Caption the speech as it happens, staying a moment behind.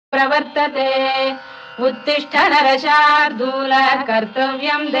प्रवर्तते उत्तिष्ठ नरशार्दूल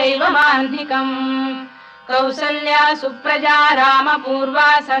कर्तव्यं दैवमान्धिकम् कौसल्या सुप्रजा रामपूर्वा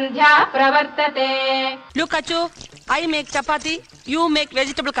संध्या प्रवर्तते. Look at you. I make chapati, you make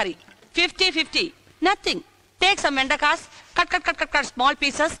vegetable curry. 50-50. Nothing. Take some vendakas, cut small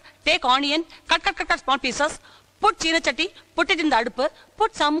pieces. Take onion, cut small pieces. Put china chatti, put it in the adupu.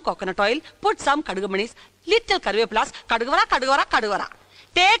 Put some coconut oil, put some kadugamanis, little karvepulas, kadugavara.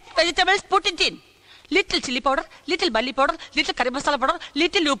 Take vegetables, put it in. Little chili powder, little barley powder, little curry masala powder,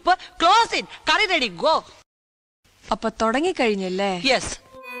 little uppu. Close it. Curry ready. Go. അപ്പൊ തുടങ്ങി കഴിഞ്ഞല്ലേ? Yes.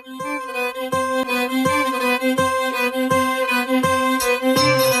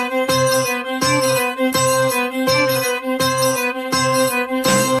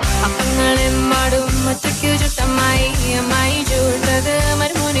 അപ്പങ്ങളെമ്പാടും ഒറ്റയ്ക്കു ചുട്ടമായി അമ്മായി ചൂട്ടത്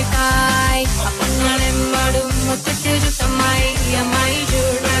മരുമോനിക്കായി. അപ്പങ്ങളെമ്പാടും ഒറ്റയ്ക്കു ചുട്ടമായി അമ്മായി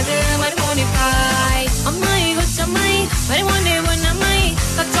ചൂട്ടത് മരുമോനിക്കായി. അമ്മായി കൊച്ചമ്മായി മരുമോന്റെ പൊന്നമ്മായി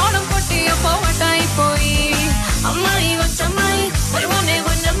കച്ചോടം പൊട്ടിയപ്പോ വട്ടായി പോയി. അമ്മായി കൊച്ചമ്മായി മരുമോന്റെ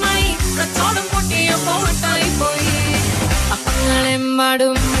പൊന്നമ്മായി കച്ചോടം പൊട്ടിയപ്പോ വട്ടായി പോയി.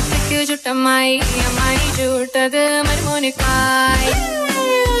 അപ്പങ്ങളെമ്പാടും ഒറ്റയ്ക്കു ചുട്ടമായി അമ്മായി ചൂട്ടത് മരുമോനിക്കായി.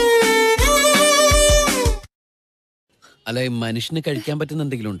 അല്ല, മനുഷ്യന് കഴിക്കാൻ പറ്റുന്ന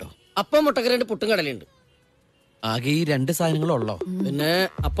എന്തെങ്കിലും ഉണ്ടോ? അപ്പം മുട്ടക്കരയുണ്ട്, പുട്ടും കടലുണ്ട്. ആകെ ഈ 2 സാധനങ്ങളുള്ളോ? പിന്നെ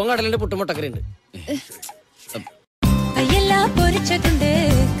അപ്പം കടലുണ്ട്, പുട്ടും മുട്ടക്കരയുണ്ട്. അയ്യെല്ലാം പൊരിച്ചതുണ്ട്,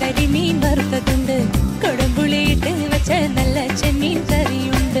 കരിമീൻ വറുത്തതുണ്ട്, കൊടമ്പുളിയിട്ട് വെച്ച നല്ല ചെമ്മീൻ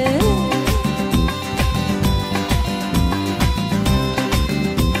കറിയുണ്ട്.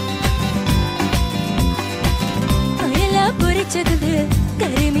 അയ്യെല്ലാം പൊരിച്ചതുണ്ട്,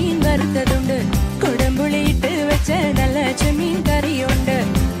 കരിമീൻ വറുത്തതുണ്ട്, കൊടമ്പുളിയിട്ട് വെച്ച നല്ല ചെമ്മീൻ കറിയുണ്ട്.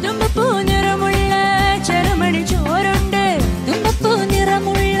 തുമ്പപ്പൂ നിറമുള്ള ചെറുമണി ചോറുണ്ട്, തുമ്പപ്പൂ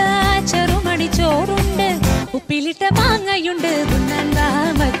നിറമുള്ള ചെറുമണി ചോറുണ്ട്. ഉപ്പിലിട്ട മാങ്ങയുണ്ട് ഉണ്ണാൻ വാ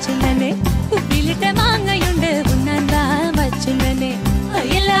മച്ചുണ്ണനെ, ഉപ്പിലിട്ട മാങ്ങയുണ്ട് ഉണ്ണാൻ വാ മച്ചുണ്ണനെ.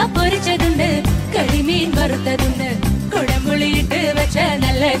 അയ്യെല്ലാം പൊരിച്ചതുണ്ട്, കരിമീൻ വറുത്തതുണ്ട്, കുടമ്പുളിയിട്ട് വെച്ച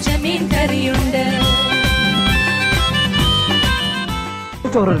നല്ല ചെമ്മീൻ കറിയുണ്ട്.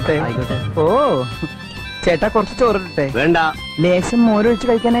 ചോറിട്ടെ? ഓ ചേട്ടാ, കുറച്ച് ചോറിട്ടെ? വേണ്ട. ലേശം മോരൊഴിച്ച്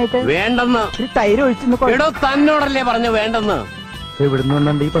കഴിക്കാനായിട്ട്? വേണ്ടെന്ന്. തൈര് ഒഴിച്ചു തന്നോടല്ലേ പറഞ്ഞു വേണ്ടെന്ന്. എവിടുന്ന്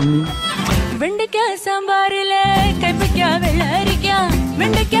വന്നുണ്ട് ഈ പന്നി? വെണ്ടയ്ക്ക സാമ്പാറില് കൈപ്പയ്ക്ക വെള്ളരിക്ക,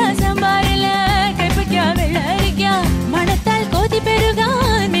 വെണ്ടയ്ക്ക സാമ്പാറില് കൈപ്പയ്ക്ക വെള്ളരിക്ക. മണത്താൽ കൊതി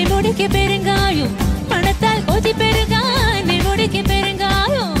പെരുകാൻ മെമുടിക്ക് പെരുങ്കായും, മണത്താൽ കൊതി പെരുകാൻ മെമുടിക്ക്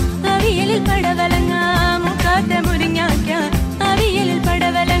പെരുങ്കായും. അവിയലിൽ പടവലങ്ങ മൂക്കാത്ത മുരിങ്ങാക്ക, അവിയലിൽ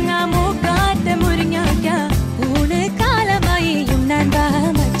പടവലങ്ങ മൂക്കാത്ത മുരിങ്ങാക്ക. ഊണ് കാലമായി ഉണ്ണാൻ വാ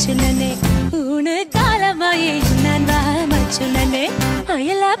മച്ചുണ്ണനെ, ഊണ് കാലമായി ഉണ്ണാൻ വാ മച്ചുണ്ണനെ.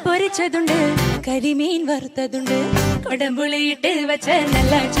 അയല പൊരിച്ചതുണ്ട്, കരിമീൻ വറുത്തതുണ്ട്, കൊടമ്പുളിയിട്ട് വെച്ച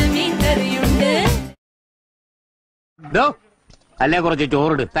നല്ല ചെമ്മീൻ കറിയുണ്ട്. അല്ലേ കുറച്ച്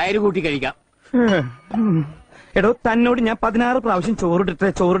ചോറിട്, തൈര് കൂട്ടി കഴിക്കാം. എടോ, തന്നോട് ഞാൻ 16 പ്രാവശ്യം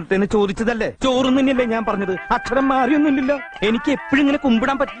ചോറിട്ടെന്ന് ചോദിച്ചതല്ലേ? ചോറും തന്നെയല്ലേ ഞാൻ പറഞ്ഞത്? അക്ഷരം മാറിയൊന്നുമില്ലല്ലോ. എനിക്ക് എപ്പോഴും ഇങ്ങനെ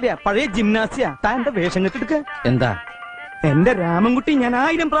കുമ്പിടാൻ പറ്റില്ല. പഴയ ജിംനാസിയാ. താൻ എന്റെ വേഷം കെട്ടെടുക്ക. എന്താ? എന്റെ രാമൻകുട്ടി ഞാൻ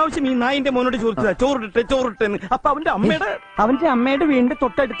 1000 പ്രാവശ്യം ഈ നായിന്റെ മോനോട് ചോദിച്ചതാ ചോറിട്ടെന്ന്. അപ്പൊ അവന്റെ അമ്മയുടെ വീടിന്റെ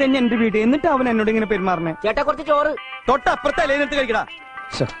തൊട്ടടുത്ത് തന്നെ എന്റെ വീട്. എന്നിട്ട് അവൻ എന്നോട് ഇങ്ങനെ പെരുമാറണേ. ചേട്ടാ കുറച്ച് ചോറ്. തൊട്ടപ്പുറത്തെ അലയിനെടുത്ത് കഴിക്കടാ.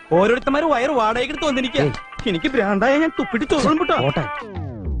 ഓരോരുത്തന്മാര് വയറ് വാടകയ്ക്ക് തോന്നിരിക്കുക. എനിക്ക് ഭ്രാന്തായ ഞാൻ തുപ്പിട്ട് ചോറും വിട്ടോ.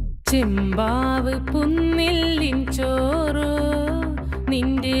 ചെമ്പാവ് പുന്നില്ലിൻ ചോറ്,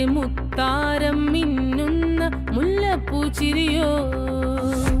 നിന്റെ മുത്താരം മിന്നുന്ന മുല്ലപ്പൂച്ചിരിയോ.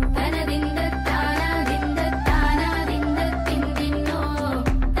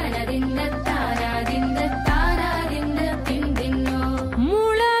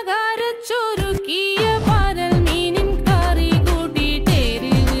 മുളകരച്ചൊരുക്കിയ പാരൽ മീനിൻ കറി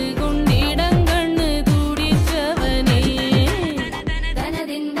കൂട്ടിട്ടേരിവ് കൊണ്ടിടം കണ്ണ് തുടിച്ചവനേ.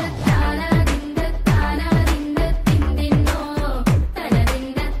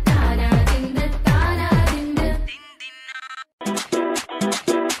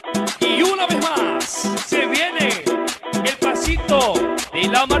 Y una vez más se viene el pasito de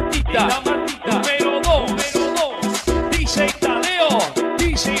la Martita, número 2, DJ Tadeo,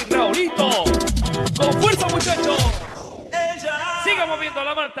 DJ Raulito, con fuerza muchachos, siga moviendo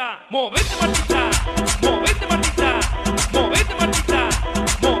la Marta, movete Martita, movete Martita, movete Martita,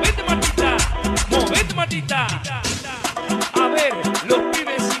 movete Martita, movete Martita. A ver, los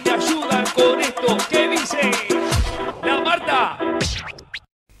pibes si me ayudan con esto, ¿qué dice? La Marta.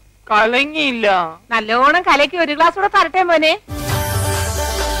 കലങ്ങിയില്ല. നല്ലോണം കലക്കി ഒരു glass കൂടെ തരട്ടെ മോനെ.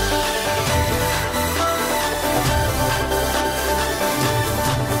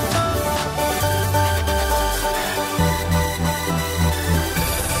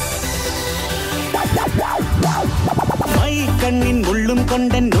 കണ്ണിൻ ഉള്ളും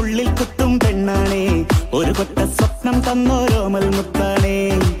കൊണ്ടൻ ഉള്ളിൽ കുത്തും പെണ്ണാണേ ഒരു കൊട്ട സ്വപ്നം തന്നോരോമൽ മുത്താണേ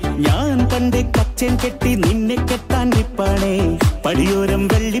ഞാൻ പണ്ട് കച്ചൻ കെട്ടി നിന്നെ കെട്ടാൻ നിപ്പാണേ പടിയോരം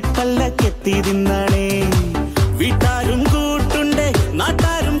വെള്ളിപ്പല്ല കെത്തി തിന്നാണേ വീട്ടാരും